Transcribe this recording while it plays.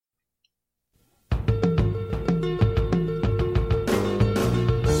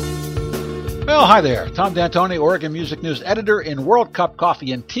Well, hi there. Tom D'Antoni, Oregon Music News editor in World Cup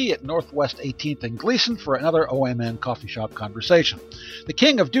Coffee and Tea at Northwest 18th and Gleason for another OMN Coffee Shop conversation. The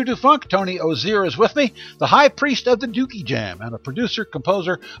king of doo-doo funk, Tony Ozier, is with me, the high priest of the Dookie Jam, and a producer,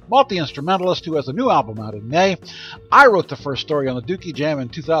 composer, multi-instrumentalist who has a new album out in May. I wrote the first story on the Dookie Jam in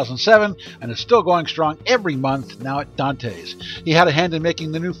 2007, and it's still going strong every month now at Dante's. He had a hand in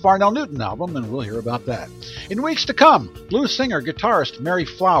making the new Farnell Newton album, and we'll hear about that. In weeks to come, blues singer, guitarist Mary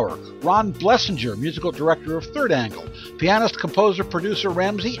Flower, Ron Blessinger, musical director of Third Angle, pianist, composer, producer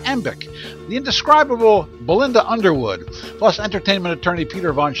Ramsey Embick, the indescribable Belinda Underwood, plus entertainment attorney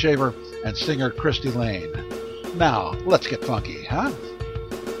Peter Von Shaver and singer Christy Lane. Now, let's get funky, huh?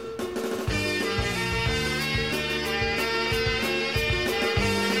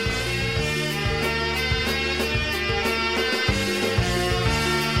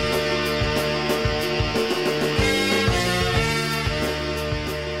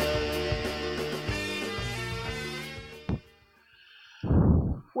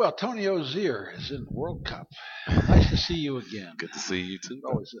 Well, Tony Ozier is in the World Cup. Nice to see you again. Good to see you too.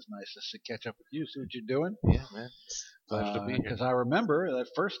 Always just nice to catch up with you, see what you're doing. Yeah, man. It's a pleasure to be here. Because I remember that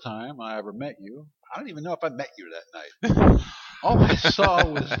first time I ever met you, I don't even know if I met you that night. All I saw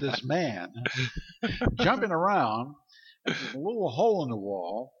was this man jumping around at this little hole in the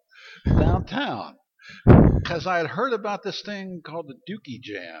wall downtown. Because I had heard about this thing called the Dookie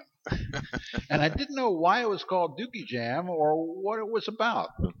Jam. And I didn't know why it was called Dookie Jam or what it was about.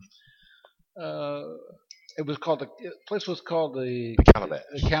 It was called the place was called the Calabash.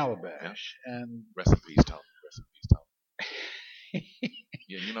 The Calabash, Yeah. and Rest in peace, Tony. Rest in peace, Tony.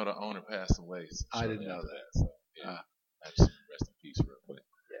 Yeah, you know the owner passed away. I didn't know that. So, yeah, I just rest in peace real quick.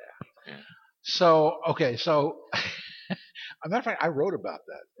 Yeah. Yeah. So okay, so as a matter of fact, I wrote about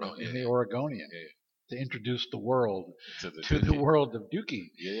that in the Oregonian to introduce the world to the world of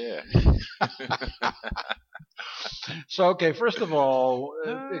Dookie. Yeah. So okay, first of all,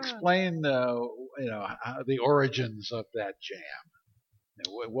 explain the origins of that jam.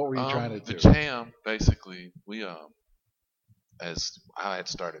 What were you trying to do? The jam, basically, we as I had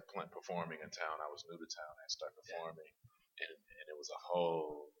started performing in town. I was new to town. I started performing, and it was a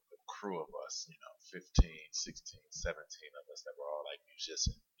whole crew of us, 15, 16, 17 of us that were all like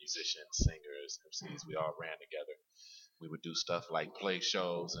musicians, singers, MCs. We all ran together. We would do stuff like play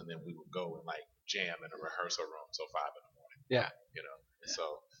shows, and then we would go and like jam in a rehearsal room till 5 in the morning. Yeah.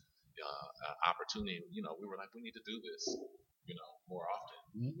 So opportunity, we were like, we need to do this, more often.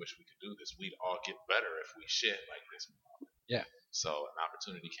 Mm-hmm. We wish we could do this. We'd all get better if we shit like this more often. Yeah. So an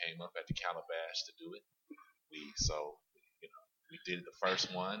opportunity came up at the Calabash to do it. We did the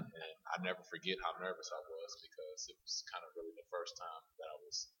first one, and I never forget how nervous I was because it was kind of really the first time that I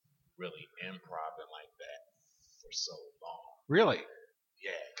was really improvising like that for so long. Really?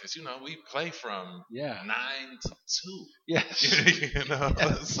 Yeah, because we play from 9 to 2. Yes.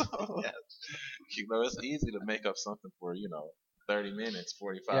 Yes. So, yes. It's easy to make up something for 30 minutes,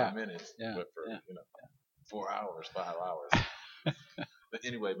 45 minutes, but for 4 hours, 5 hours. But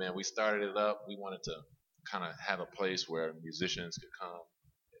anyway, man, we started it up. We wanted to kind of have a place where musicians could come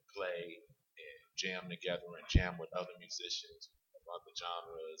and play and jam together and jam with other musicians of other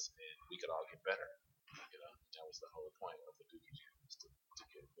genres, and we could all get better. That was the whole point of the Dookie Jam, was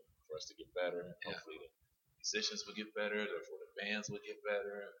for us to get better, and hopefully the musicians would get better, therefore the bands would get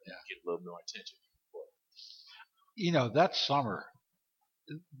better, and get a little more attention. That summer,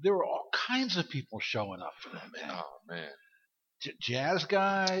 there were all kinds of people showing up for that, man. Oh man, jazz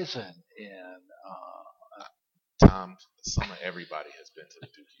guys and Tom, summer everybody has been to the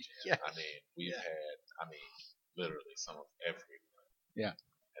Dookie Jam. Yeah. I mean, we've had, literally some of everyone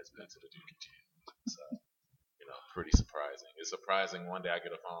has been to the Dookie Jam. So, pretty surprising. It's surprising one day I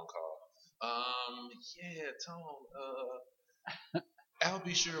get a phone call. Tom, Al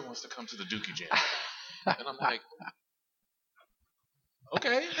B. Sure wants to come to the Dookie Jam. And I'm like,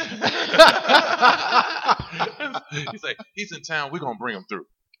 okay. He's like, he's in town. We're going to bring him through.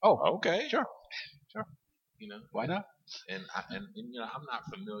 Oh, okay. Sure. Why not? And I'm not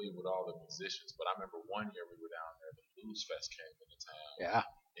familiar with all the musicians, but I remember one year we were down there, the Blues Fest came into town. Yeah.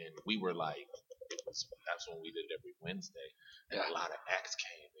 And we were like, that's when we did it every Wednesday. And a lot of acts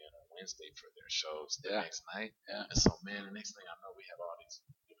came in on Wednesday for their shows the next night. Yeah. And so, man, the next thing I know, we have all these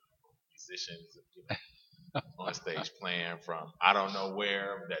musicians on stage playing from I don't know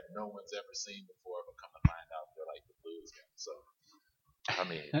where that no one's ever seen before, but come to find out they're like the blues guys. So,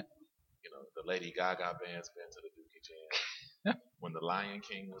 the Lady Gaga band's been to the Dookie Jam. When the Lion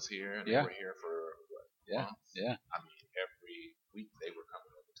King was here, they were here for what? Months? Yeah. Every week they were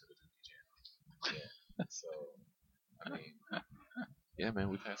coming over to the Dookie Jam. Yeah. So, man,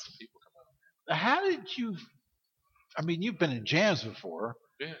 we've had some people come out. how did you? I mean, you've been in jams before.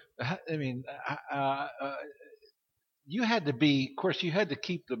 Yeah. I mean, you had to be, of course, you had to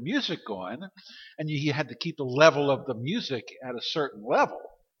keep the music going, and you had to keep the level of the music at a certain level,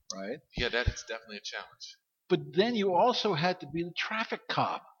 right? Yeah, that is definitely a challenge. But then you also had to be the traffic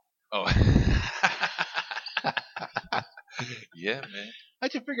cop. Oh. Yeah, man.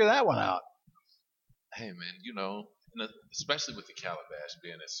 How'd you figure that one out? Hey, man, especially with the Calabash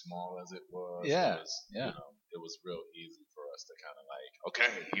being as small as it was, yeah, it was real easy for us to kind of like,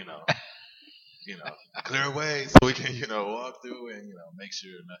 okay, clear away so we can, walk through and, make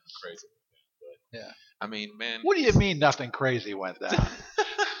sure nothing crazy went down. But yeah, I mean, man, what do you mean nothing crazy went down?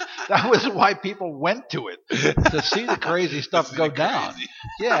 That was why people went to it, to see the crazy stuff go down.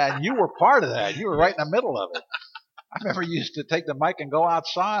 Yeah, and you were part of that. You were right in the middle of it. I remember you used to take the mic and go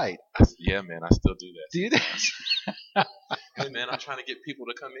outside. Yeah, man, I still do that. Do you? Hey, man, I'm trying to get people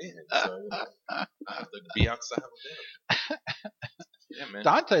to come in, so I have to be outside with them. Yeah, man.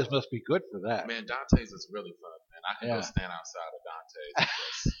 Dante's must be good for that. Man, Dante's is really fun, man. I can go stand outside of Dante's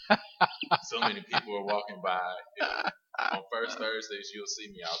because so many people are walking by. On first Thursdays, you'll see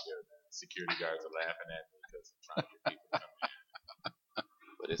me out there, man. Security guards are laughing at me because I'm trying to get people to come in.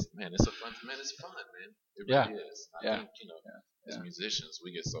 But it's fun, man. It really is. I think, as musicians,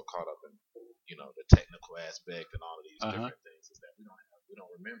 we get so caught up in, the technical aspect and all of these different things is that we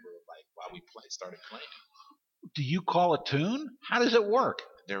don't remember like why we started playing. Do you call a tune? How does it work?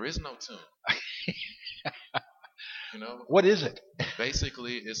 There is no tune. What is it?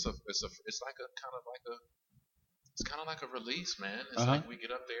 Basically, it's kind of like a release, man. It's like we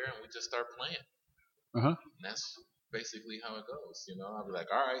get up there and we just start playing. And that's basically how it goes. I'll be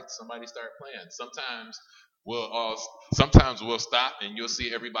like, all right, somebody start playing. Sometimes we'll stop and you'll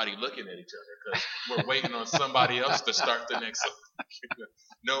see everybody looking at each other because we're waiting on somebody else to start the next song.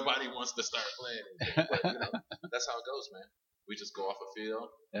 Nobody wants to start playing anything, but that's how it goes, man. We just go off a feel.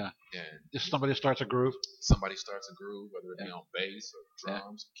 Yeah. And just somebody starts a groove. Somebody starts a groove, whether it be on bass or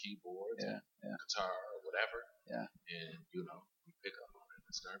drums, keyboards, guitar or whatever. Yeah. And we pick up on it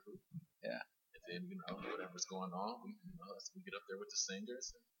and start grooving. Yeah. And then whatever's going on, we get up there with the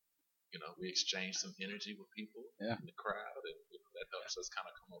singers and we exchange some energy with people in the crowd, and that helps us kind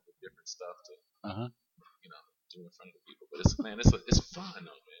of come up with different stuff to do in front of the people. But it's fun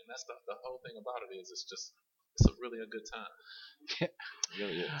though, man. That's the whole thing about it is it's really a good time. It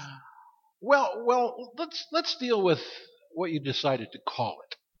really is. Well, let's deal with what you decided to call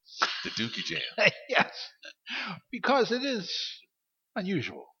it. The Dookie Jam. Yes, because it is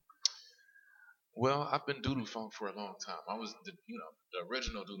unusual. Well, I've been Doodoo Funk for a long time. I was the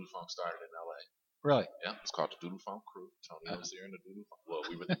original Doodoo Funk started in L.A. Really? Yeah, it's called the Doodoo Funk Crew. Tony was here in the Doodoo Funk. Well,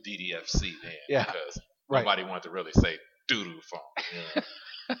 we were the DDFC then because nobody wanted to really say Doodoo Funk.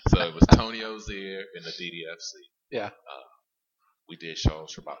 So it was Tony Ozier in the DDFC. Yeah. We did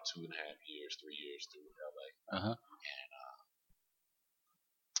shows for about 2.5 years, 3 years through LA.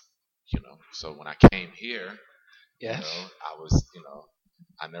 And so when I came here, I was,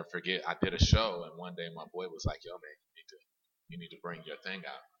 I never forget. I did a show, and one day my boy was like, "Yo, man, you need to bring your thing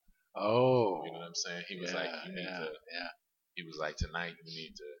out." Oh. You know what I'm saying? He was like, "You need to." Yeah. He was like, "Tonight, you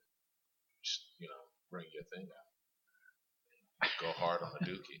need to, bring your thing out. Go hard on the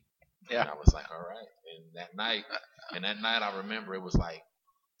Dookie." Yeah. And I was like, "All right." And that night, I remember it was like,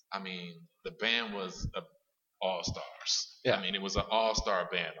 the band was all stars. Yeah. It was an all-star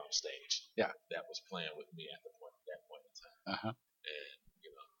band on stage. Yeah. That was playing with me at that point in time. And it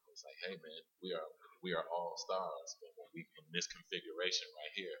was like, hey man, we are all stars, but when we in this configuration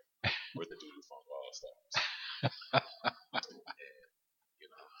right here, we're the Doodoo Funk All Stars.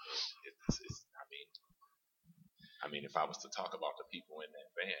 And if I was to talk about the people in that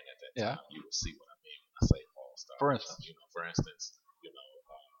band at that time, you would see what I mean when I say all stars. For instance,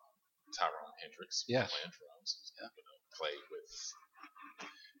 Tyrone Hendricks playing drums.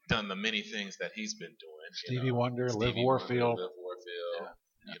 Done the many things that he's been doing. Stevie Wonder, Liv Warfield.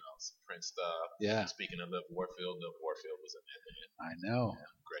 Some Prince stuff. Yeah. Speaking of Liv Warfield was in that band. I know.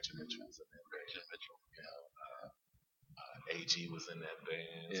 Gretchen Mitchell was in that band. AG was in that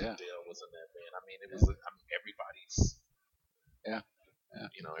band. Yeah. Dale was in that band. It was. Everybody's. Yeah.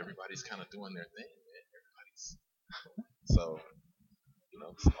 Everybody's kind of doing their thing, man. Everybody's. So,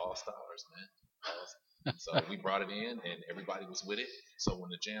 it's all stars, man. So we brought it in, and everybody was with it. So when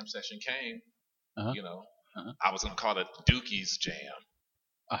the jam session came, I was gonna call it Dookie's Jam.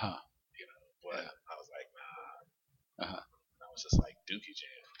 But I was like, nah. I was just like Dookie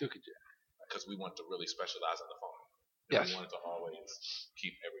Jam. Because we wanted to really specialize in the funk. Yes. We wanted to always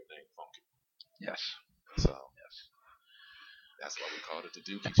keep everything funky. Yes. So That's why we called it the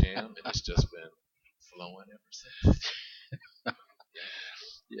Dookie Jam, and it's just been flowing ever since.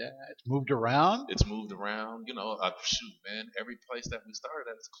 Yeah, it's moved around. It's moved around. You know, shoot, man. Every place that we started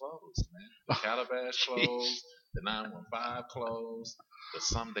at is closed, man. The Calabash closed. The 915 closed. The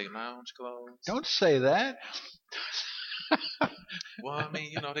Someday Lounge closed. Don't say that. Well, I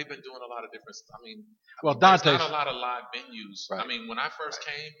mean, you know, they've been doing a lot of different. Dante's there's not a lot of live venues. Right. I mean, when I first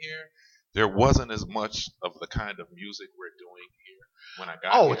came here, there wasn't as much of the kind of music we're doing here when I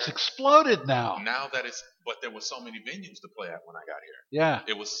got here. Oh, it's exploded now. Now that but there were so many venues to play at when I got here. Yeah.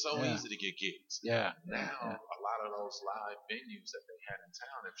 It was so easy to get gigs. Yeah. Now, a lot of those live venues that they had in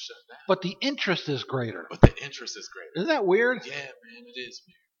town have shut down. But the interest is greater. Isn't that weird? Yeah, man, it is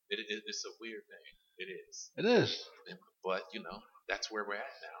weird. It's a weird thing. It is. It is. But, you know, that's where we're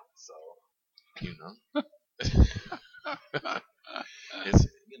at now. So, you know. It's,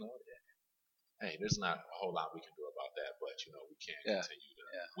 you know, hey, there's not a whole lot we can do about that, but, you know, we can't continue to.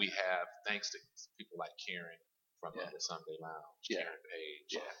 Yeah. We have, thanks to people like Karen from the Someday Lounge, Karen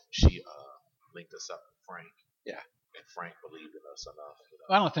Page, she linked us up with Frank. Yeah. And Frank believed in us enough. You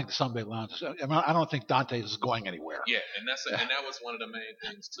know? I don't think the Someday Lounge I don't think Dante's is going anywhere. Yeah, and that was one of the main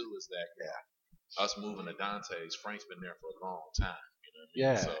things, too, is that us moving to Dante's, Frank's been there for a long time. You know what I mean?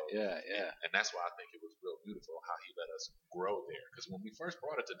 Yeah, so, yeah. And that's why I think it was real beautiful how he let us grow there. Because when we first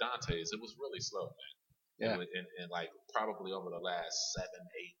brought it to Dante's, it was really slow, man. Yeah. And like probably over the last 7-8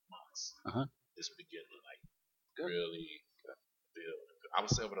 months, it's beginning to like really build. I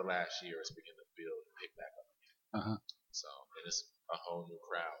would say over the last year, it's beginning to build and pick back up again. So, and it's a whole new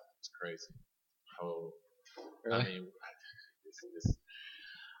crowd. It's crazy. Really? I mean, it's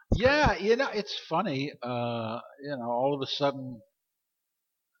yeah, you know, it's funny. You know, all of a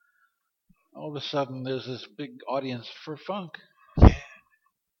sudden, there's this big audience for funk. Yeah.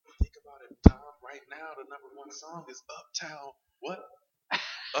 Think about it, Tom. Right now, the number one song is Uptown. What?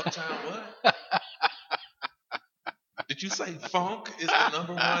 Uptown what? Did you say funk is the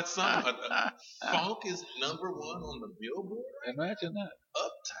number one song? Funk is number one on the Billboard? Imagine that.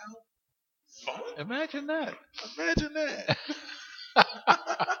 Uptown funk? Imagine that. Imagine that.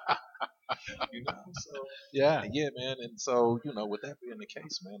 You know, so yeah, man. And so, you know, with that being the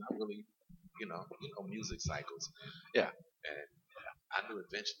case, man, I really, you know, music cycles, man. Yeah. And I knew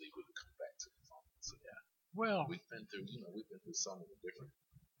eventually we would come back to the funk. So yeah. Well, we've been through so many different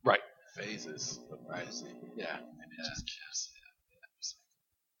phases of rising. Yeah. And it just keeps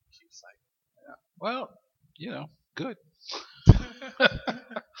cycling. Yeah. Well, you know, good.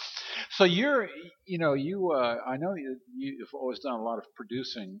 So you're, you know, I know you've always done a lot of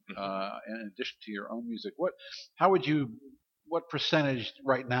producing in addition to your own music. What percentage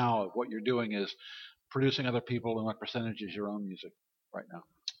right now of what you're doing is producing other people, and what percentage is your own music right now?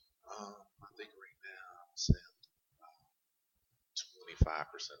 I think right now I'm saying 25%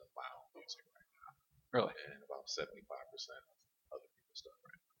 of my own music right now. Really? And about 75% of other people's stuff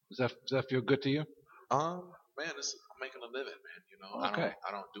right now. Does that feel good to you? Man, I'm making a living, man. You know, okay.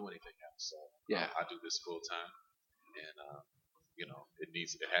 I don't do anything else. So I do this full time, and you know, it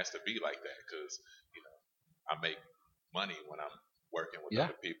has to be like that because you know I make money when I'm working with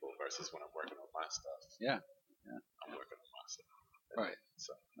other people versus when I'm working on my stuff. Yeah. I'm working on my stuff. Right.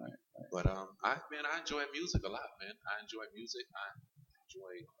 So, but I enjoy music a lot, man. I enjoy music. I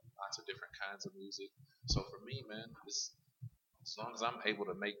enjoy lots of different kinds of music. So for me, man, as long as I'm able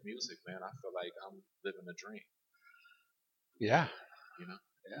to make music, man, I feel like I'm living a dream. Yeah. You know?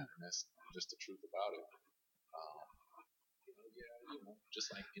 Yeah. And that's just the truth about it. You know, just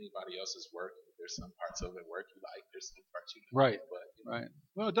like anybody else's work, there's some parts of it work you like, there's some parts you don't. Right. But, right.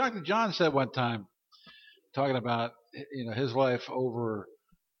 Well, Dr. John said one time, talking about, you know, his life over,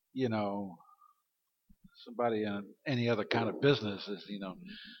 you know, somebody in any other kind of business is, you know,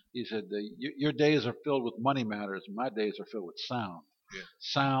 he said, your days are filled with money matters. My days are filled with sound. Yeah.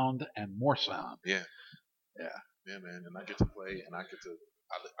 Sound and more sound. Yeah. Yeah. Yeah, man. And I get to play and I get to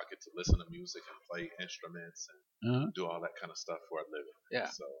listen to music and play instruments and do all that kind of stuff for a living. Yeah.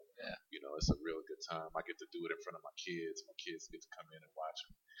 So, you know, it's a real good time. I get to do it in front of my kids. My kids get to come in and watch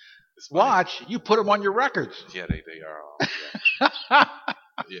me. Watch? You put them on your records. Yeah, they are all. Yeah.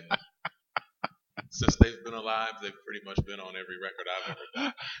 Yeah. Since they've been alive, they've pretty much been on every record I've ever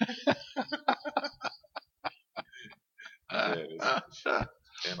done.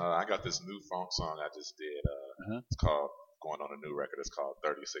 And I got this new funk song I just did. It's called, going on a new record, it's called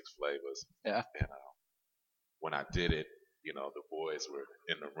 36 Flavors. Yeah. And when I did it, you know, the boys were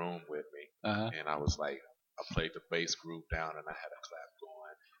in the room with me. And I was like, I played the bass groove down and I had a clap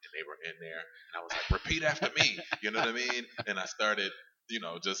going. And they were in there. And I was like, repeat after me. You know what I mean? And I started, you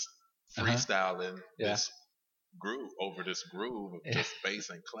know, just freestyling this groove of just bass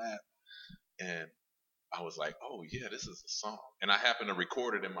and clap, and I was like, oh yeah, this is a song, and I happened to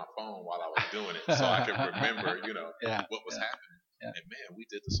record it in my phone while I was doing it, so I could remember, what was happening. Yeah. And man, we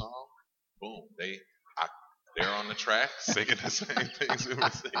did the song. Boom, they're on the track singing the same things we were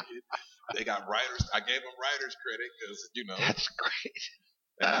singing. They got writers. I gave them writers credit because that's great.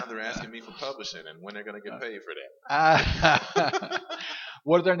 And now they're asking me for publishing and when they're going to get paid for that.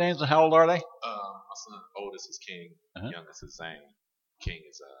 What are their names and how old are they? My son oldest is King, youngest is Zane. King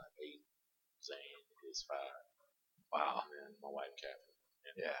is 8, Zane is 5. Wow. And then my wife Catherine.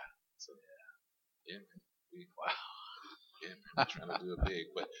 And yeah. So yeah, man. Wow. Yeah, man, we're trying to do it big,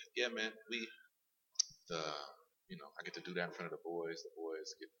 but yeah, man, I get to do that in front of the boys. The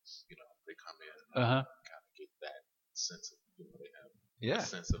boys get, they come in, kind of get that sense of, they have a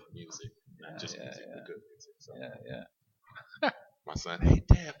sense of music, not just music, but good music. So, my son, hey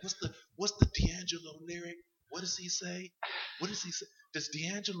Dad, what's the D'Angelo lyric? What does he say? Does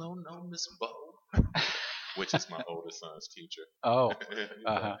D'Angelo know Miss Bo? Which is my oldest son's teacher. Oh. And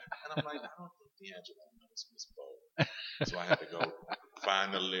I'm like, I don't think D'Angelo knows Miss Bo. So I had to go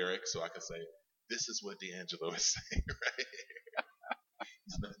find the lyric so I could say, this is what D'Angelo is saying right here.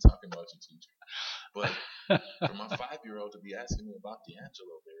 He's not talking about your teacher. But for my 5-year-old to be asking me about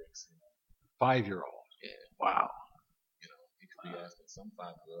D'Angelo lyrics. 5-year-old? Yeah. Wow. He could be asking some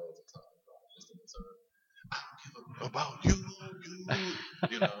 5-year-olds to talk about Mr. Matern. I don't give about you.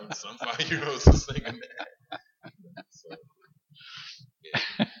 Some 5-year-olds are singing that. So, yeah.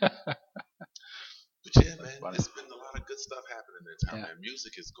 But yeah, man, it's been a lot of good stuff happening in town. Man,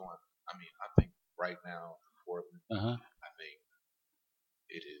 music is going. I think right now in Portland, I think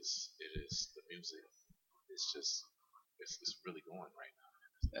it is the music. It's really going right now.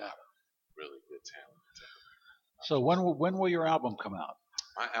 There's a lot of really good talent. So when will your album come out?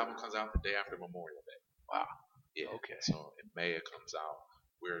 My album comes out the day after Memorial Day. Wow. Yeah. Okay. So in May it comes out.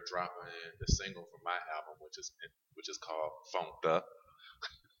 We're dropping the single from my album, which is called Funked Up.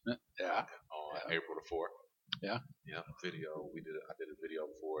 Yeah. On April the 4th. Yeah. Yeah. Video. I did a video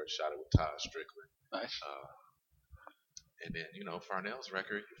for it. Shot it with Todd Strickland. Nice. And then Farnell's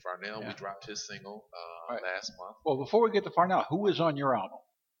record. Farnell, we dropped his single last month. Well, before we get to Farnell, who is on your album?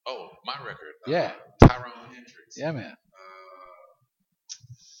 Oh, my record. Tyrone Hendrix. Yeah, man.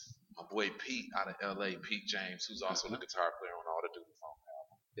 My boy Pete out of L.A. Pete James, who's also the guitar player on all the Doodle Funk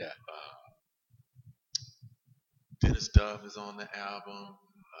album. Yeah. Dennis Dove is on the album.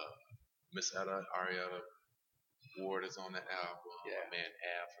 Miss Arietta Ward is on the album. Yeah. My man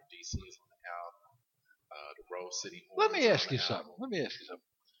Av from DC is on the album. The Rose City Horns. Let me ask you something.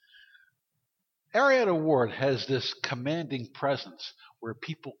 Arietta Ward has this commanding presence where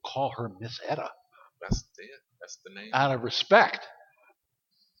people call her Miss Etta. That's it. That's the name. Out of respect.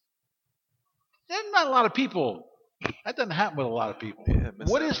 There's not a lot of people. That doesn't happen with a lot of people. Yeah,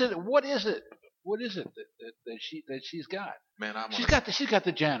 What is it that she's got? Man, she's got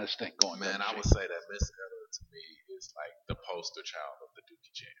the Janice thing going. Man, I would say that Miss Etta to me is like the poster child of the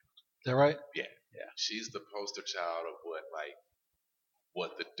Dookie Jam. Is that right? Yeah. She's the poster child of what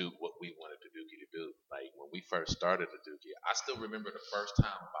we wanted the Dookie to do. Like when we first started the Dookie, I still remember the first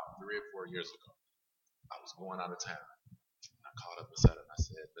time about 3 or 4 years ago. I was going out of town. I called up Miss Etta and I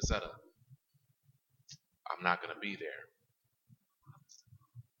said, Miss Etta, I'm not gonna be there.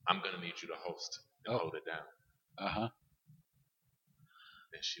 I'm gonna need you to host and hold it down.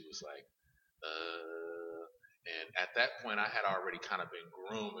 And she was like, And at that point, I had already kind of been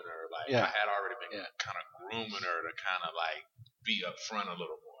grooming her. I had already been kind of grooming her to kind of like be up front a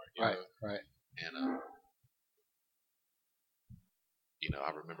little more. Right. And I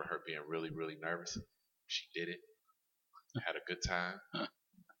remember her being really, really nervous. She did it. Had a good time.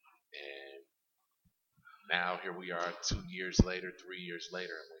 And now here we are 2 years later, 3 years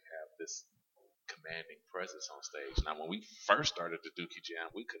later, and we have this commanding presence on stage. Now, when we first started the Dookie Jam,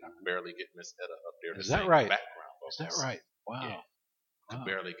 we could barely get Miss Etta up there to sing background vocals. Is that right? Wow. Yeah. Could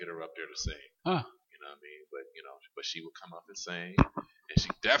barely get her up there to sing. Huh. You know what I mean? But she would come up and sing, and she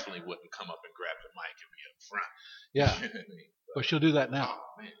definitely wouldn't come up and grab the mic and be up front. Yeah. You know what I mean? But she'll do that now. Oh,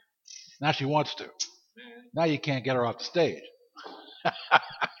 man. Now she wants to. Man. Now you can't get her off the stage.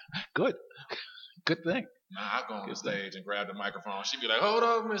 Good thing. Now I go on the stage and grab the microphone. She'd be like, "Hold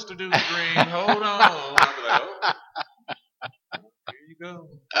on, Mr. Duke Green, hold on." I'd be like, "Oh, here you go."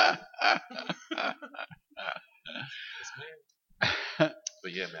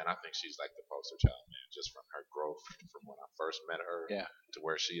 But yeah, man, I think she's like the poster child, man, just from her growth from when I first met her to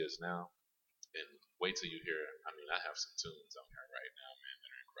where she is now. And wait till you hear her. I mean, I have some tunes on her right now, man,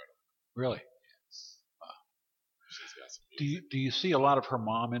 that are incredible. Really? Yes. Wow. She's got some music. Do you see a lot of her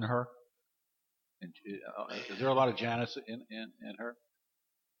mom in her? And is there a lot of Janis in her?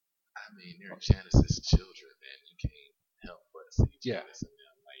 I mean, they're Janis's children, man. You can't help but see Janis in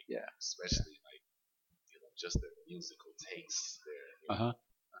them, like, especially like, just their musical tastes,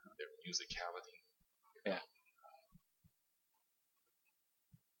 their musicality.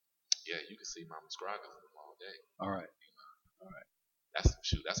 Yeah, you can see Mama Scroggs in them all day. All right. That's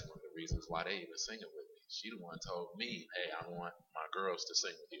one of the reasons why they even singing with me. She the one told me, "Hey, I want my girls to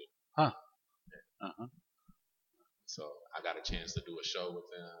sing with you." Huh. So I got a chance to do a show with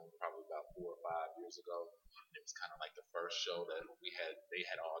them probably about 4 or 5 years ago. It was kind of like the first show that they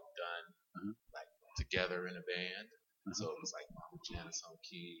had all done like together in a band. So it was like Mama Janis on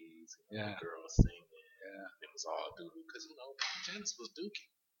keys, girls singing. It was all Dookie because Janis was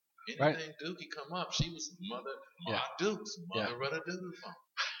Dookie. Anything Dookie come up, she was mother Dukes, mother of the Doo-Doo Funk.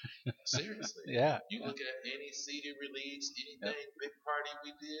 Seriously. You look at any CD release, anything big party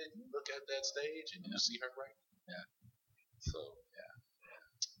we did, you look at that stage and you see her right. So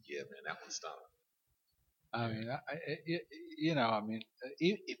man, that was stunning. I mean,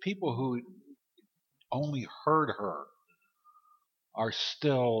 people who only heard her are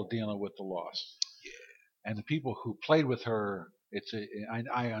still dealing with the loss. And the people who played with her,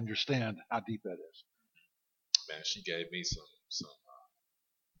 I understand how deep that is. Man, she gave me some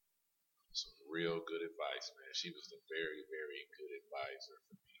real good advice, man. She was a very, very good advisor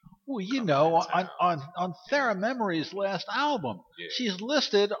for me. Well, on Thera Memory's last album, she's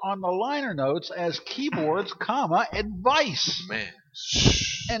listed on the liner notes as keyboards, advice. Man.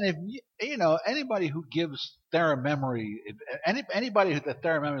 And if anybody who gives Thera Memory, anybody that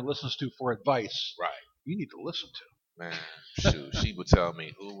Thera Memory listens to for advice, you need to listen to. Man, shoot, she would tell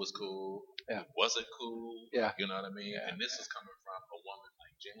me who was cool, who wasn't cool. You know what I mean? And this is coming from a woman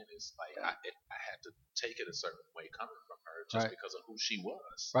like Janis. Like I had to take it a certain way coming from her just because of who she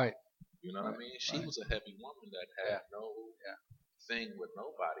was. Right. You know what I mean? She was a heavy woman that had no thing with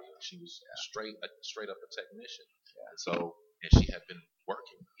nobody, and she was straight up a technician. And she had been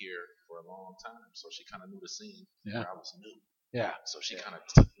working here for a long time, so she kind of knew the scene where I was new. So she kind of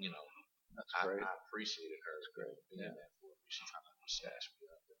That's great. I appreciated her. That's great. Being there for me. She kind of snatched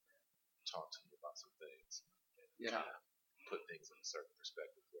me up and talked to me about some things. Put things in a certain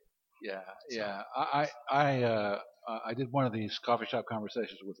perspective. I did one of these coffee shop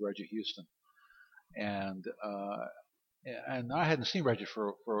conversations with Reggie Houston, and I hadn't seen Reggie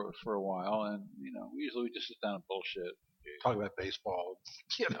for a while, and usually we just sit down and bullshit, talk about baseball,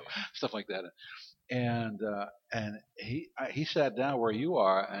 stuff like that. And he sat down where you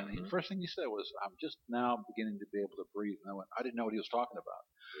are, and the first thing he said was, "I'm just now beginning to be able to breathe." And I didn't know what he was talking about,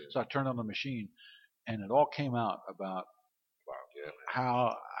 so I turned on the machine, and it all came out about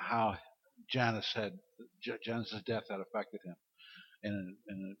how Janis's death had affected him, and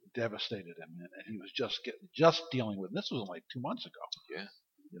it devastated him, and he was just dealing with it. This was like 2 months ago.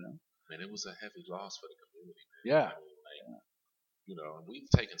 Man, it was a heavy loss for the community, Yeah. man. And we've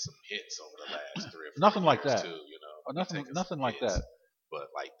taken some hits over the last 3 or 4 nothing years like that. too, Nothing like that.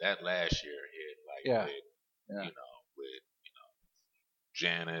 But like that last year hit, with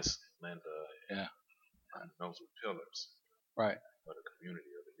Janis, Linda, and those were pillars, of the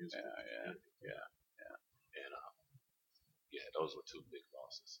community, of the music community. And those were 2 big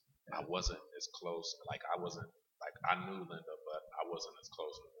losses. I wasn't as close. I knew Linda, but I wasn't as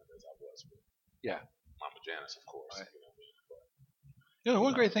close with Linda as I was with Mama Janis, of course. Right.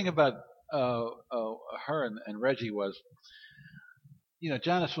 One great thing about her and Reggie was,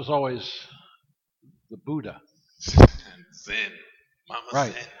 Janis was always the Buddha. Zen.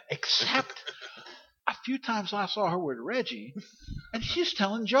 Mama Zen. Except a few times I saw her with Reggie, and she's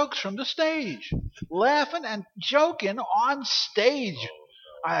telling jokes from the stage, laughing and joking on stage. Oh,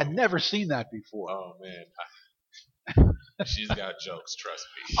 I had never seen that before. Oh man. She's got jokes, trust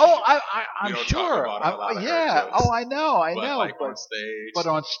me. I'm sure. I know. On stage. But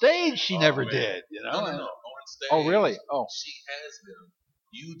on stage, she never did. No. On stage. Oh, really? Oh. She has them.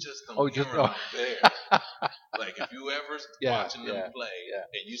 You just don't hear them out there. Like if you ever watching them play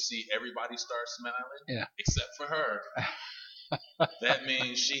and you see everybody start smiling, except for her, that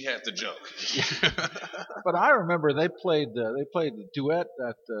means she had the joke. But I remember they played the duet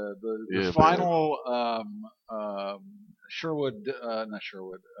at the final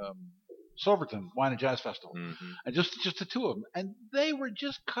Silverton Wine and Jazz Festival, and just the 2 of them, and they were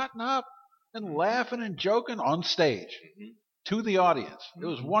just cutting up and laughing and joking on stage to the audience. It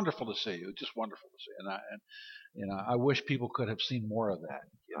was wonderful to see. It was just wonderful to see, and I wish people could have seen more of that.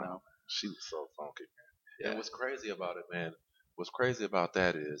 She was so funky, man. And what's crazy about it, man? What's crazy about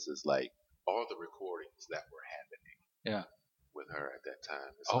that is like all the recordings that were happening with her at that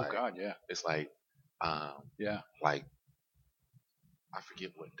time. It's God, yeah. It's like Like, I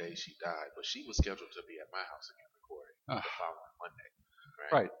forget what day she died, but she was scheduled to be at my house again recording the following Monday.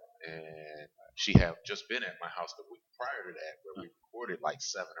 Right. And she had just been at my house the week prior to that, where we recorded like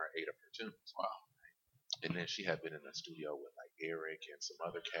 7 or 8 of her tunes. Wow. And then she had been in the studio with like Eric and some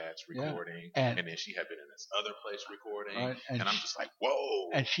other cats recording. And then she had been in this other place recording. Right. And I'm just like, whoa.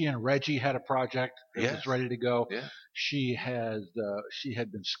 And she and Reggie had a project that was ready to go. Yeah. She had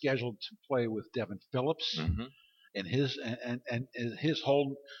been scheduled to play with Devin Phillips. Mm-hmm. And his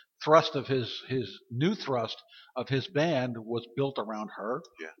whole thrust of his new thrust of his band was built around her.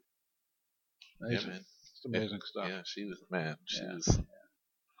 Yeah. Amazing. Yeah, man. It's amazing stuff. Yeah, she was, man. She was.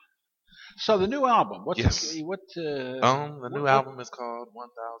 So the new album, the new album is called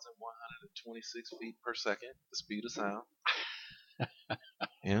 1,126 feet per second, the speed of sound.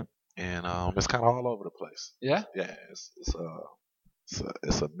 Yeah, and it's kind of all over the place. Yeah, yeah,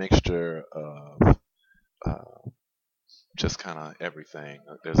 it's a mixture of just kind of everything.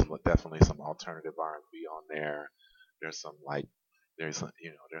 There's definitely some alternative R&B on there. There's some there's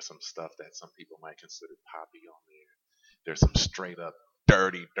some stuff that some people might consider poppy on there. There's some straight up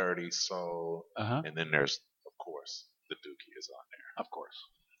dirty soul, and then there's, of course, the Dookie is on there. Of course.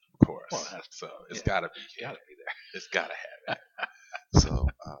 Well, so it's gotta be there. It's gotta have it. So,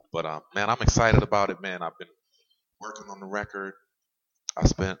 but man, I'm excited about it, man. I've been working on the record. I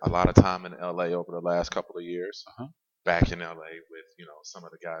spent a lot of time in LA over the last couple of years. Back in LA with some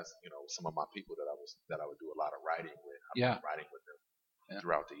of the guys, some of my people that I would do a lot of writing with. I've been writing with them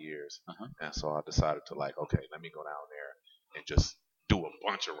throughout the years, and so I decided to okay, let me go down there and just do a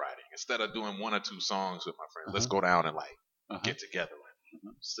bunch of writing instead of doing 1 or 2 songs with my friends. Let's go down and get together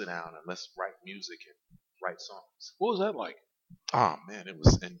and sit down and let's write music and write songs. What was that like? Oh man, it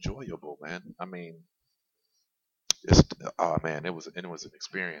was enjoyable, man. I mean, it was an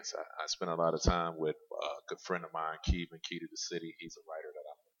experience. I spent a lot of time with a good friend of mine, Key to the City. He's a writer that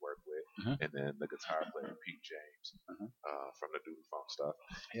I work with, and then the guitar player Pete James from the Doodle Funk stuff.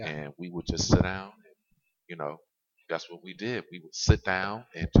 And we would just sit down and that's what we did. We would sit down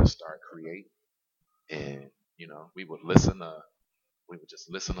and just start creating, and we would just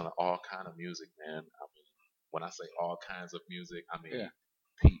listen to all kind of music, man. I mean, when I say all kinds of music, I mean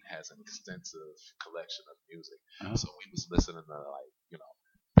Pete has an extensive collection of music, so we was listening to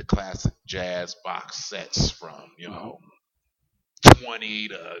the classic jazz box sets from 20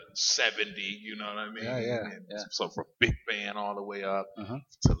 to 70, you know what I mean? Yeah. So from big band all the way up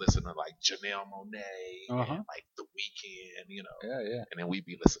to listen to Janelle Monáe and The Weeknd, and then we'd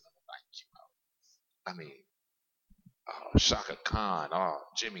be listening to Shaka Khan,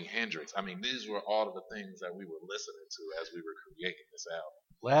 Jimi Hendrix. I mean, these were all of the things that we were listening to as we were creating this album.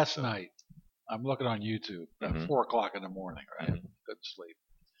 Last night, I'm looking on YouTube at 4 o'clock in the morning, right? Couldn't sleep,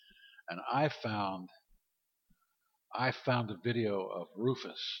 and I found a video of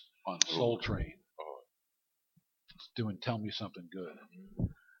Rufus on Soul Train doing "Tell Me Something Good,"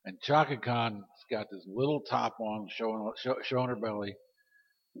 and Chaka Khan's got this little top on, showing her belly.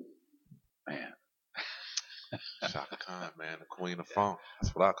 Man, Chaka Khan, man, the queen of funk.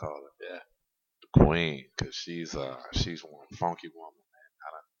 That's what I call her. Yeah, the queen, because she's one funky woman,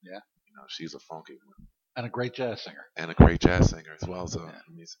 man. She's a funky woman. And a great jazz singer. And a great jazz singer as well as a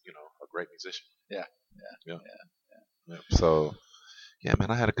great musician. Yeah. So, yeah,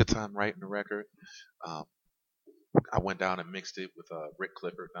 man, I had a good time writing the record. I went down and mixed it with Rick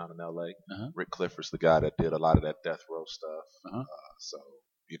Clifford down in L.A. Rick Clifford's the guy that did a lot of that Death Row stuff. So,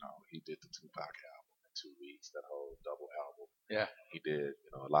 he did the Tupac album in 2 weeks, that whole double album. Yeah. He did,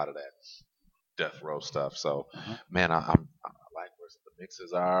 a lot of that Death Row stuff. So, man, I like where the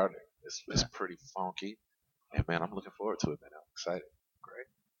mixes are. It's pretty funky. And, man, I'm looking forward to it, man. I'm excited. Great.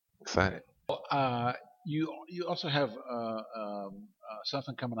 Excited. Well, you also have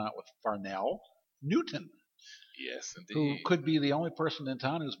something coming out with Farnell Newton. Yes, indeed. Who could be the only person in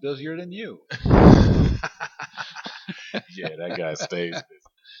town who's busier than you. Yeah, that guy stays busy.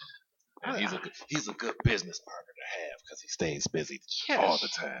 And he's a good business partner to have because he stays busy all the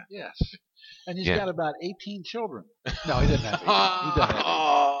time. Yes. And he's got about 18 children. No, he doesn't have 18. He doesn't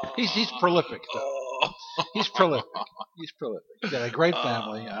have 18. He's prolific, though. He's prolific. He's got a great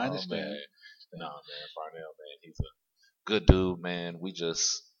family. I understand. Man. No, man, Farnell, man, he's a good dude, man. We've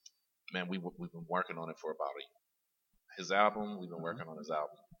been working on it for about a year. His album, we've been working on his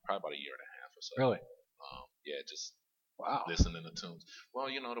album probably about a year and a half or so. Really? Just wow. Listening to tunes.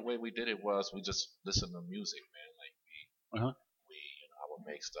 Well, the way we did it was we just listened to music, man. I would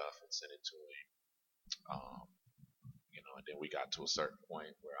make stuff and send it to him. And then we got to a certain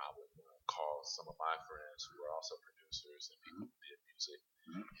point where I would call some of my friends who were also producers and people who did music,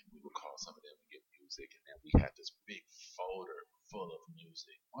 and we would call some of them and get music. we had this big folder full of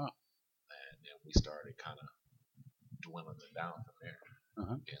music. Wow. And then we started kind of dwindling it down from there.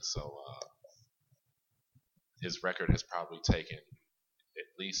 And so his record has probably taken at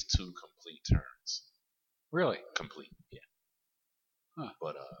least 2 complete turns. Really? Complete, yeah.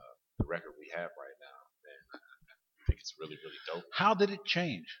 But the record we have right now, man, I think it's really, really dope. How did it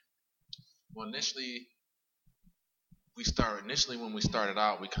change? Well, initially when we started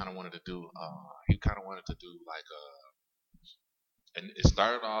out, we kind of wanted to do like and it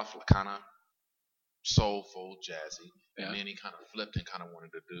started off kind of soulful, jazzy, and then he kind of flipped and kind of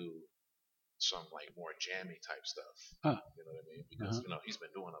wanted to do some like more jammy type stuff. You know what I mean? Because you know he's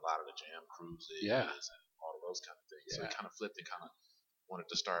been doing a lot of the jam cruises and all of those kind of things. So he kind of flipped and kind of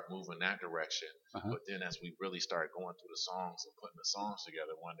wanted to start moving that direction. But then as we really started going through the songs and putting the songs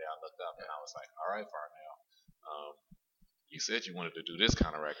together, one day I looked up and I was like, all right, Farnell, you said you wanted to do this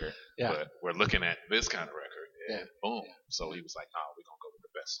kind of record, but we're looking at this kind of record, and boom. So he was like, no, we're gonna go with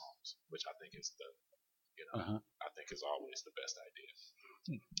the best songs, which I think is I think is always the best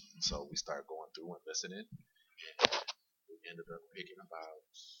idea. So we started going through and listening, and we ended up picking about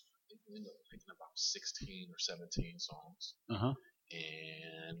 16 or 17 songs,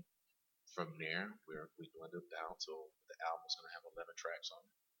 and from there we dwindled down to the album's gonna have 11 tracks on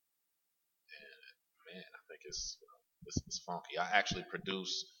it, and man, I think it's funky. I actually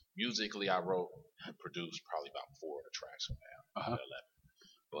produced musically. I produced probably about 4 of the tracks on the album, 11.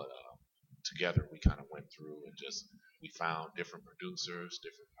 But together we kind of went through and we found different producers,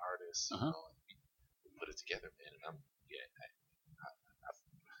 different artists, you know, and we put it together, man.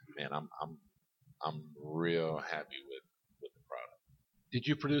 And I'm real happy with the product. Did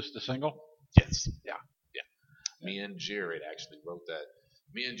you produce the single? Yes. Yeah. Me and Jared actually wrote that.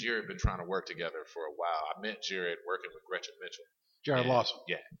 Me and Jared been trying to work together for a while. I met Jared working with Gretchen Mitchell. Jared Lawson.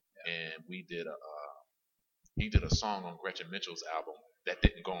 Yeah. And we did he did a song on Gretchen Mitchell's album that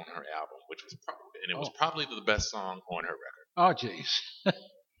didn't go on her album, which was probably the best song on her record. Oh, jeez.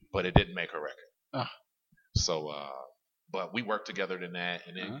 But it didn't make her record. So, but we worked together in that,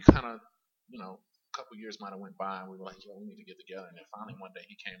 and then kind of, you know, a couple years might have went by, and we were like, yo, we need to get together. And then finally one day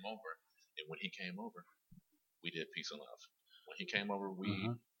he came over, and when he came over, we did Peace and Love. When he came over,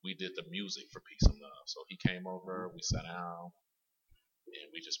 we did the music for Peace and Love. So he came over, we sat down, and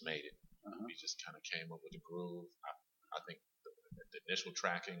we just made it. We just kind of came up with the groove. I think the initial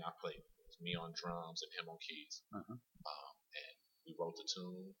tracking I played was me on drums and him on keys. And we wrote the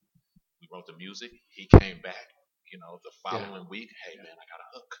tune, we wrote the music. He came back, you know, the following week. Hey man, I got a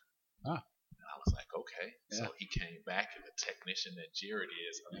hook. And I was like, okay. So he came back, and the technician that Jared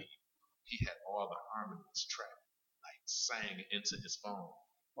is, I mean, he had all the harmonies tracked, like sang into his phone.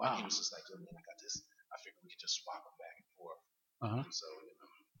 Wow. He was just like, yo man, I got this. I figured we could just swap them back and forth. So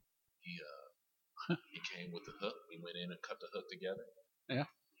you know, he came with the hook. We went in and cut the hook together. Yeah.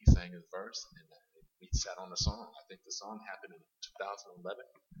 He sang his verse, and we sat on the song. I think the song happened in 2011.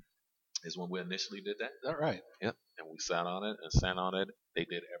 Is when we initially did that. Is that right? Yep. And we sat on it and sang on it. They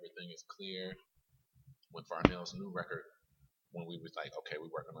did Everything Is Clear. When Farnell's new record, when we was like, okay, we're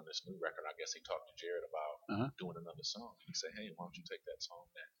working on this new record, I guess he talked to Jared about doing another song. He said, hey, why don't you take that song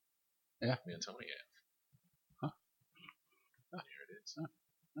that me and Tony have? There it is.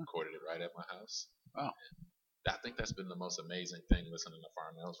 Recorded it right at my house. Wow. And I think that's been the most amazing thing listening to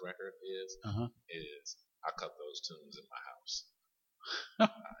Farnell's record is I cut those tunes in my house.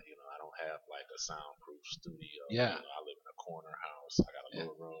 You know, I don't have like a soundproof studio. Yeah. You know, I live in a corner house. I got a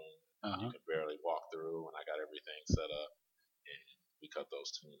little room. You can barely walk through, and I got everything set up. And we cut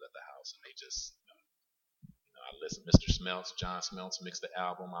those tunes at the house, and they just, you know, I listen. Mr. Smeltz, John Smeltz mixed the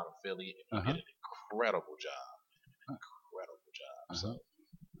album out of Philly, and he did an incredible job. So,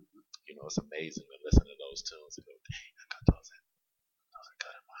 you know, it's amazing to listen to those tunes and go, dang, I got those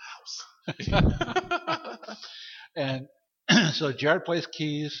cut in my house. And so Jared plays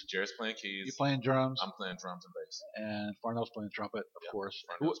keys. Jared's playing keys. You playing drums. I'm playing drums and bass. And Farnell's playing trumpet, of course.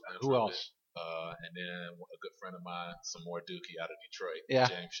 Who else? And then a good friend of mine, some more Dookie out of Detroit.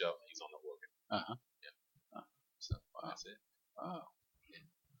 James Shelton. He's on the organ. So that's it. Wow. And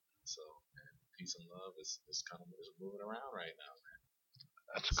so Peace and Love is kind of just moving around right now, man.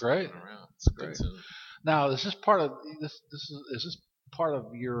 That's great. It's great. Now, is this part of is this part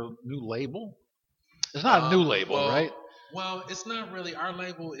of your new label? It's not a new label, right? Well, it's not really. Our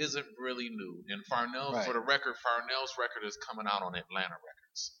label isn't really new. And Farnell, for the record, Farnell's record is coming out on Atlanta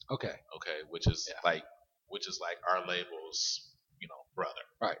Records. Okay, which is like our label's, you know, brother.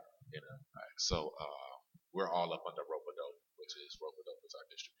 Right. You know. Right. So we're all up under Rope-A-Dope, which is Rope-A-Dope is our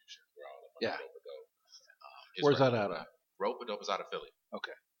distribution. We're all up under Rope-A-Dope. Where's that out of? Rope-A-Dope is out of Philly.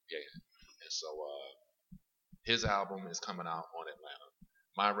 Okay. Yeah. And so his album is coming out on Atlanta.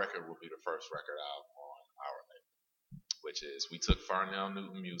 My record will be the first record out on our label, which is we took Farnell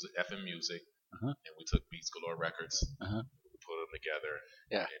Newton Music, FM Music, and we took Beats Galore Records. We put them together,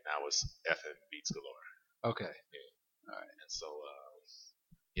 and now it's FM Beats Galore. Okay. Yeah. All right. And so,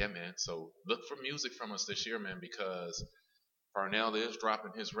 yeah, man. So look for music from us this year, man, because Farnell is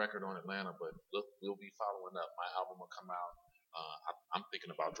dropping his record on Atlanta, but look, we'll be following up. My album will come out. I'm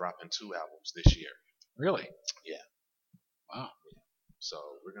thinking about dropping 2 albums this year. Really? Yeah. Wow.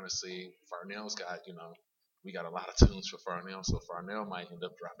 So we're gonna see. Farnell's got, we got a lot of tunes for Farnell, so Farnell might end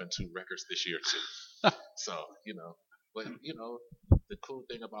up dropping 2 records this year too. So but the cool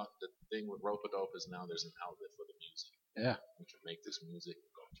thing about the thing with Rope-A-Dope is now there's an outlet for the music. Yeah. We can make this music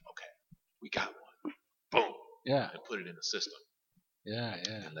and go, okay, we got one. Boom. Yeah. And put it in the system. Yeah.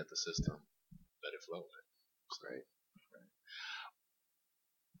 And let the system let it flow. Great.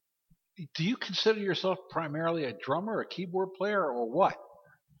 Do you consider yourself primarily a drummer, a keyboard player, or what?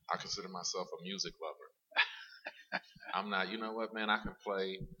 I consider myself a music lover. I'm not. You know what, man? I can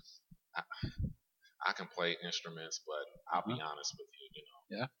play instruments, but I'll be honest with you.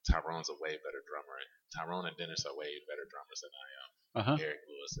 Yeah. Tyrone's a way better drummer. Tyrone and Dennis are way better drummers than I am. Eric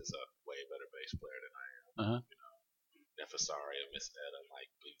Lewis is a way better bass player than I am. Nefasaria, Miss Etta,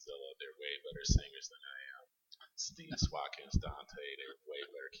 Mike Bleedzilla, they're way better singers than I am. Steve Swatkins, Dante, they're way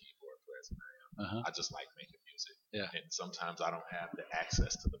better keyboard players than I am. I just like making music. Yeah. And sometimes I don't have the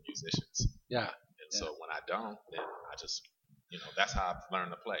access to the musicians. Yeah. And so when I don't, then I just, that's how I've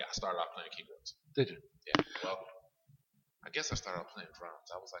learned to play. I started off playing keyboards. Did you? Yeah. Well, I guess I started off playing drums.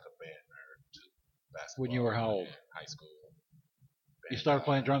 I was like a band nerd too. Basketball. When you were how old? High school. You started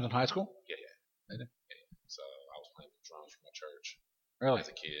playing drums in high school? Yeah. Did you? Yeah. So I was playing drums from my church. Really? As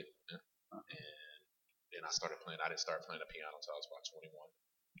a kid. Yeah. And then I started playing. I didn't start playing the piano until I was about 21.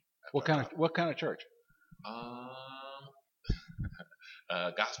 What kind of church?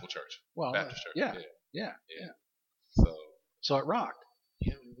 Gospel church. Well, Baptist church. Yeah. So it rocked.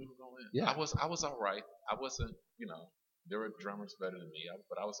 Yeah, we were going. Yeah. I was all right. I wasn't. There were drummers better than me,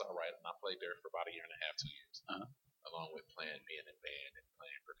 but I was all right, and I played there for about 1.5 years, 2 years, along with being in band and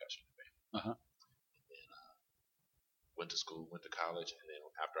playing percussion in band. And then went to school, went to college, and then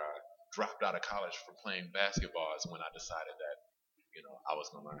after I dropped out of college from playing basketball is when I decided that I was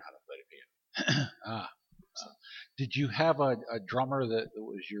going to learn how to play the piano. Did you have a drummer that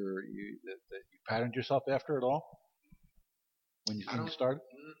was that you patterned yourself after at all when you started?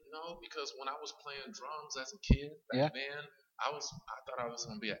 No, because when I was playing drums as a kid back then, I thought I was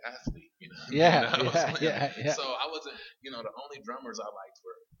going to be an athlete. Yeah. So I wasn't. The only drummers I liked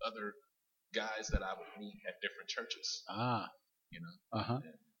were other guys that I would meet at different churches.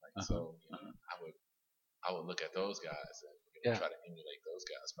 So I would look at those guys and try to emulate those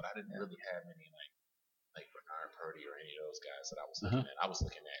guys, but I didn't really have any like Bernard Purdy or any of those guys that I was looking at. I was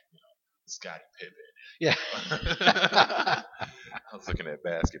looking at Scottie Pippen. Yeah. I was looking at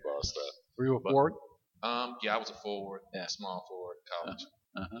basketball stuff. Were you a forward? Yeah, I was a forward, small forward in college.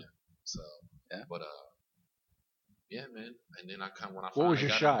 So, but yeah, man. And then What was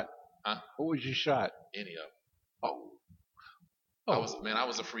your shot? Huh? What was your shot? Any of them. Oh. I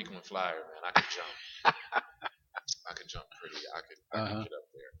was a frequent flyer, man. I could jump. I could jump pretty. I could get up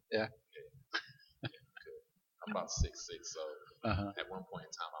there. Yeah. I'm about 6'6", so at one point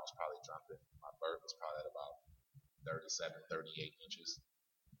in time I was probably jumping. My vert was probably at about 37, 38 inches.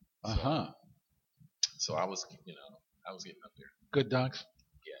 So I was, I was getting up there. Good dunks?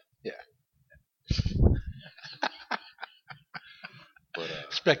 Yeah. But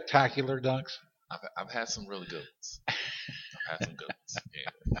spectacular dunks? I've had some really good ones. I've had some good ones.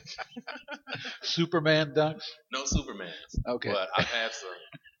 Yeah. Superman dunks? No Supermans. Okay. But I've had some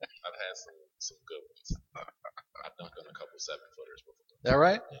good ones. I've dunked on a couple 7-footers before. Is that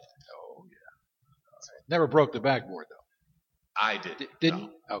right? Yeah. Oh yeah. Right. Never broke the backboard though. I did.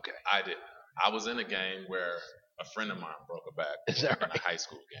 Didn't? No. Okay. I did. I was in a game where a friend of mine broke a backboard. Is that right? In a high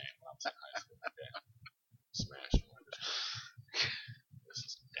school game when I was in high school. Yeah. Smashed one. This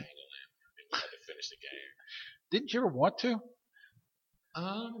is dangling. And we had to finish the game. Didn't you ever want to?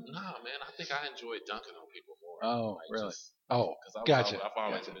 Nah, man. I think I enjoyed dunking on people more. Oh, really? Because gotcha. I've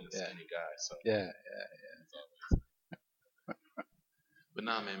always been a skinny guy. So yeah. But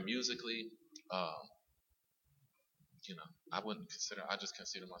nah, man. Musically, I wouldn't consider. I just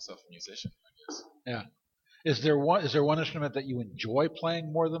consider myself a musician, I guess. Yeah. Is there one instrument that you enjoy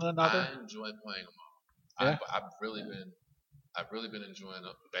playing more than another? I enjoy playing them all. Yeah. I've really been enjoying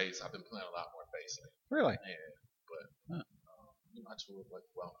the bass. I've been playing a lot more bass lately. Really? Yeah. But I toured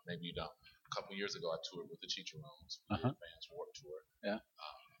maybe you don't. A couple years ago, I toured with the Chicharrones. We did Vans Warped Tour. Yeah.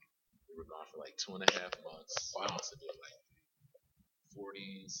 We were gone for like 2.5 months. Wow. I must have did like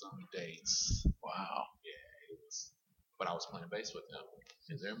 40-some dates. Wow. Yeah, it was. But I was playing bass with them,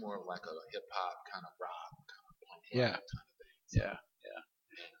 and they're more of like a hip hop kind of rock, kind of punk rock kind of thing. So, yeah.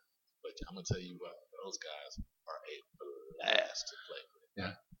 But I'm gonna tell you what, those guys are a blast to play with.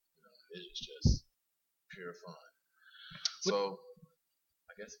 Yeah. It is just pure fun. So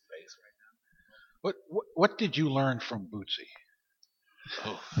I guess bass right now. What did you learn from Bootsy?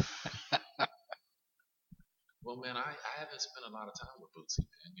 Oh. Well, man, I haven't spent a lot of time with Bootsy,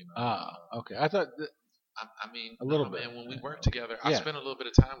 man. Okay. I thought. I mean, a little bit. Man, when we worked together, I Yeah. spent a little bit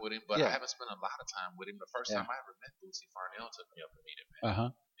of time with him, but I haven't spent a lot of time with him. The first time I ever met Bootsy, Farnell took me up to meet him,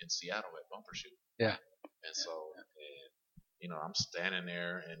 man, in Seattle at Bumbershoot. Yeah. And so, and, I'm standing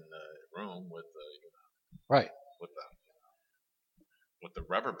there in the room with the, right, with the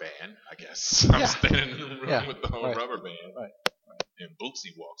rubber band, I guess. I'm standing in the room with the whole rubber band, and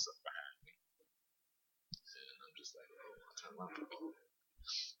Bootsy walks up behind me, and I'm just like, oh, I turn around,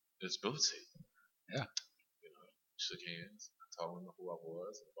 it's Bootsy. Yeah. Shook hands. I told him who I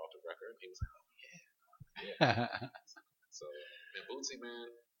was and bought the record. He was like, oh, yeah. So, man, Bootsy, man,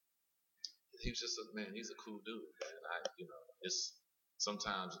 he was just he's a cool dude, man. It's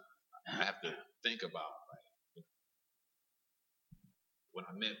sometimes I have to think about, like, when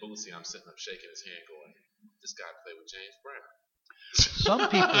I met Bootsy, I'm sitting up shaking his hand going, this guy played with James Brown.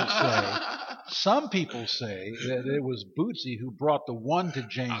 Some people say that it was Bootsy who brought the one to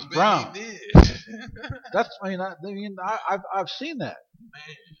James Brown. He did. I've seen that.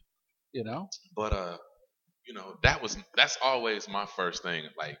 Man. But that's always my first thing.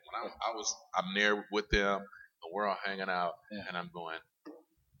 Like when I'm there with them and we're all hanging out, and I'm going,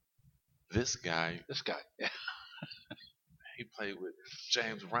 this guy, yeah. He played with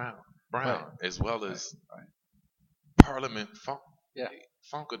James Brown, as well as Parliament Funk. Yeah.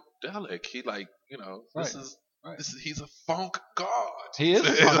 Funkadelic. He he's a funk god. He is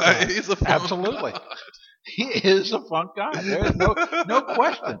a funk god. He's a funk Absolutely. God. He is a funk god. There's no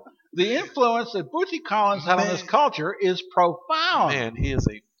question. The influence that Bootsy Collins had on this culture is profound. Man, he is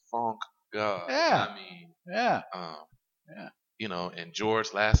a funk god. Yeah. I mean, yeah. And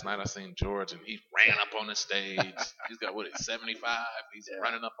George, last night I seen George and he ran up on the stage. He's got 75? He's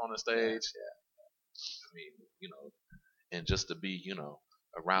running up on the stage. Yeah. I mean, and just to be,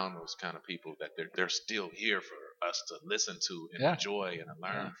 around those kind of people that they're still here for us to listen to and enjoy and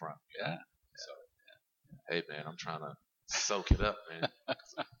learn from. Yeah. So, hey man, I'm trying to soak it up, man,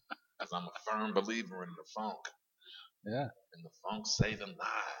 because I'm a firm believer in the funk. Yeah. And the funk saving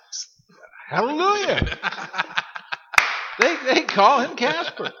lives. Hallelujah. They call him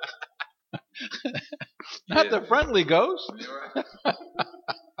Casper. Not the friendly ghost. You're right.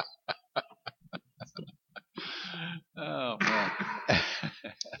 Oh man.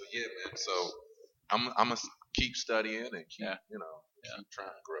 But yeah, man. So I'm gonna keep studying and keep keep trying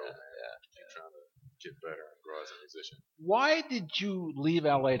to grow. Keep trying to get better and grow as a musician. Why did you leave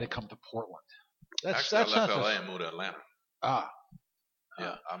LA to come to Portland? Actually, I left LA and moved to Atlanta.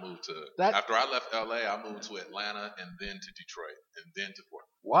 Yeah, I moved to after I left LA, I moved to Atlanta and then to Detroit and then to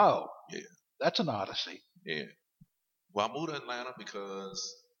Portland. Wow. Yeah. That's an odyssey. Yeah. Well, I moved to Atlanta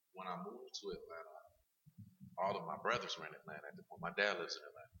because when I moved to Atlanta, all of my brothers were in Atlanta at the point. My dad lives in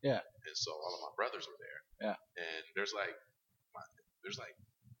Atlanta. Yeah. And so all of my brothers were there. Yeah. And there's like 6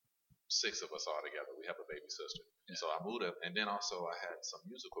 of us all together. We have a baby sister. Yeah. So I moved up, and then also I had some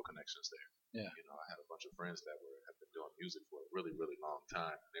musical connections there. Yeah. I had a bunch of friends that have been doing music for a really, really long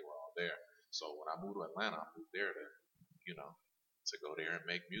time. And they were all there. So when I moved to Atlanta, I moved there to, to go there and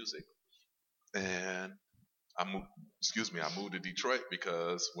make music. And I moved to Detroit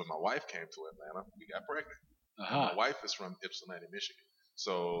because when my wife came to Atlanta, we got pregnant. My wife is from Ypsilanti, Michigan.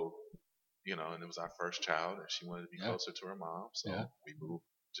 So, and it was our first child, and she wanted to be closer to her mom. So we moved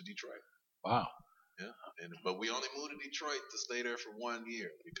to Detroit. Wow. Yeah. But we only moved to Detroit to stay there for 1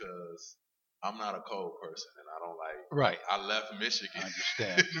 year because I'm not a cold person, and I don't like. Right. I left Michigan. I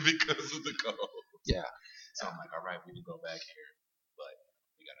understand. because of the cold. Yeah. So I'm like, all right, we can go back here, but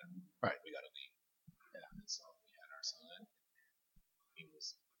we gotta leave. Yeah. And so we had our son. He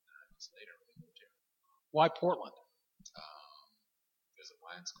was 9 months later we moved here. Why Portland? There's a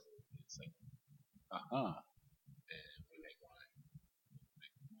wine school in St. Uh-huh. And we make wine.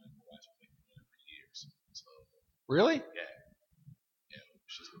 My wife's been making wine for years. So. Really? Yeah. Yeah.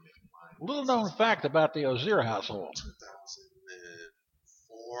 She's been making wine. Little known fact about the Ozier household.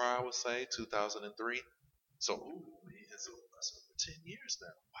 2004, I would say, 2003. So, man, so that's over 10 years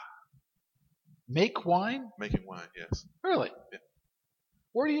now. Wow. Make wine? Making wine, yes. Really? Yeah.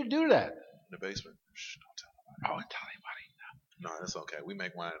 Where do you do that? In the basement. Shh, don't tell nobody. Oh, don't tell anybody. No. No, it's okay. We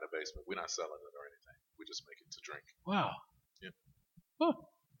make wine in the basement. We're not selling it or anything. We just make it to drink. Wow. Yeah. Huh.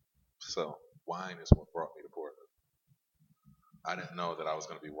 So wine is what brought me to Portland. I didn't know that I was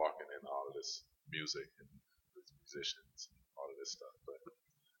going to be walking in all of this music and these musicians and all of this stuff, but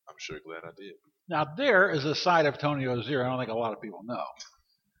I'm sure glad I did. Now there is a side of Tony Ozier I don't think a lot of people know.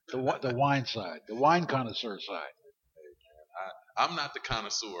 The wine side, the wine connoisseur side. Hey man, I'm not the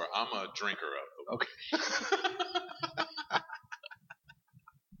connoisseur. I'm a drinker of them. Okay.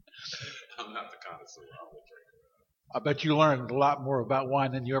 I'm not the connoisseur. I'm a drinker. I bet you learned a lot more about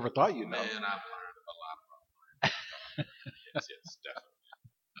wine than you ever thought you'd know. Man, I've learned a lot about wine. Yes,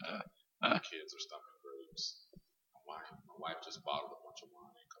 definitely. My kids are stumping grapes. My wife just bottled a bunch of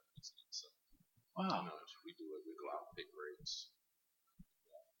wine a couple weeks ago. So, wow. We do it. We go out and pick grapes.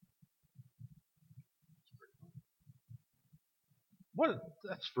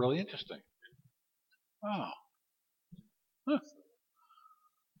 That's really interesting. Wow. Huh.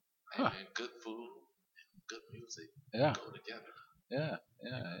 Hey, man, good food and good music go together. Yeah.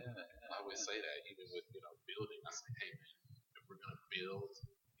 I always say that, even with building. I say, hey man, if we're gonna build,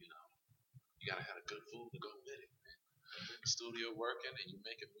 you gotta have a good food to go with it, man. If you're in the studio working and you're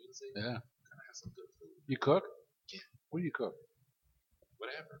making music, you gotta have some good food. You cook? Yeah. What do you cook?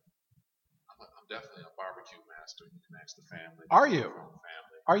 Whatever. I'm definitely a barbecue master. You can ask the family. Are you?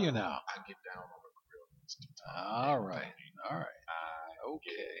 Family. Are you now? I get down on the grill. All right.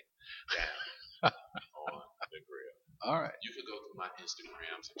 Okay. Down on the grill. All right. You can go through my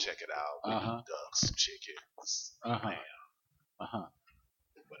Instagrams and check it out. We do ducks, chickens, lamb,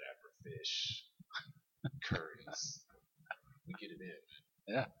 whatever, fish, curries. We get it in,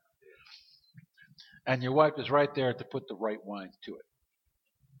 man. Yeah. And your wife is right there to put the right wine to it.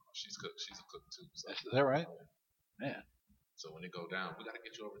 She's a cook too. So. Is that right? Man. So when they go down, we got to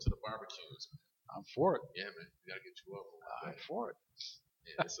get you over to the barbecues. I'm for it. Yeah, man. We got to get you over. I'm for it.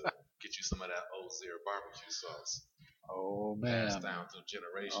 Yeah, get you some of that Ozier barbecue sauce. Oh, man. Passed down through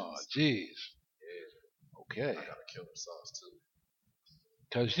generations. Oh, jeez. Yeah. Okay. I got a killer sauce too.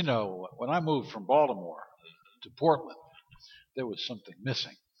 Because, when I moved from Baltimore to Portland, there was something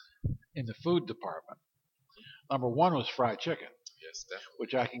missing in the food department. Number one was fried chicken. Yes, definitely.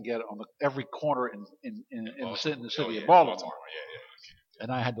 Which I can get on every corner in the city of Baltimore. Yeah.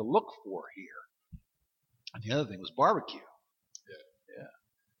 And I had to look for here. And the other thing was barbecue. Yeah.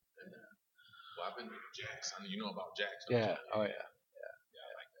 Well, I've been to Jack's. I know you know about Jack's. Yeah. Oh, yeah. Yeah,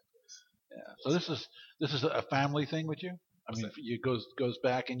 I like that place. Yeah. So this is a family thing with you? I mean, it goes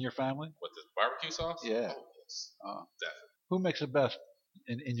back in your family? What, the barbecue sauce? Yeah. Oh, yes. Definitely. Who makes it best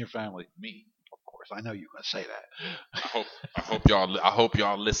in your family? Me. Of course, I know you're gonna say that. I hope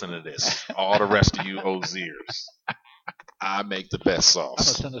y'all listen to this. All the rest of you Oziers. I make the best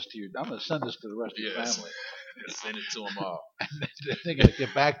sauce. I'm gonna send this to the rest of your family. Send it to them all. They're gonna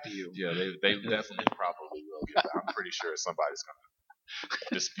get back to you. Yeah, they definitely probably will get back. I'm pretty sure somebody's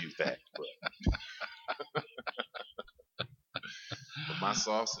gonna dispute that. But my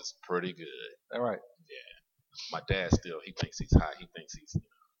sauce is pretty good. All right. Yeah. My dad he thinks he's hot. He thinks he's.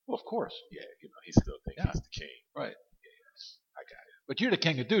 Well, of course. Yeah, he still thinks he's the king. Right. Yeah, I got it. But you're the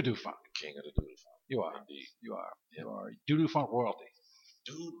king of doo-doo funk. King of the doo-doo funk. You are. Indeed. You are. You are doo-doo funk royalty.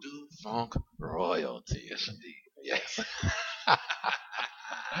 Doo-doo funk royalty. Yes, indeed. Yes.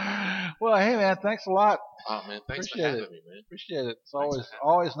 Well, hey man, thanks a lot. Oh man, thanks for having me, man. Appreciate it. It's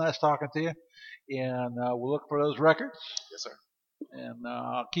always nice talking to you. And we'll look for those records. Yes, sir. And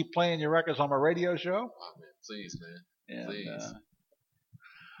I'll keep playing your records on my radio show. Oh man, please, man. And, please.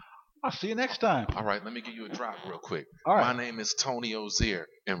 I'll see you next time. All right, let me give you a drop real quick. All right. My name is Tony Ozier,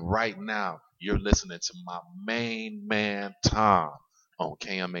 and right now you're listening to my main man Tom on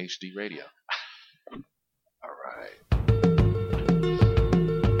KMHD Radio.